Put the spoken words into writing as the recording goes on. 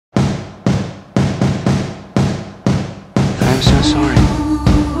sorry.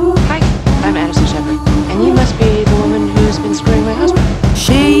 Hi, I'm Addison, and you must be the woman who's been screwing my husband.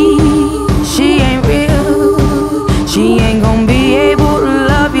 She ain't real. She ain't gonna be able to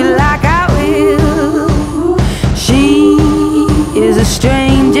love you like I will. She is a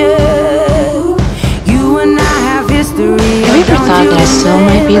stranger. You and I have history. Have you ever thought that I still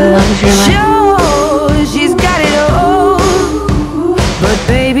might be the love of your life? Sure, she's got it all. But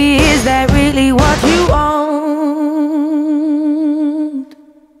baby, is that really what you want?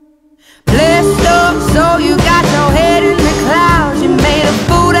 Blessed up, so you got your head in the clouds. You made a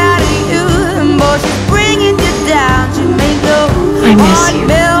fool out of you, and boy, she's bringing you down. She made your heart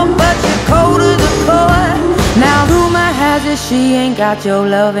melt, but you're cold to the core. Now rumor has it she ain't got your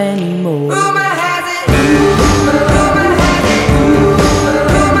love anymore. Rumor has it. Rumor has it.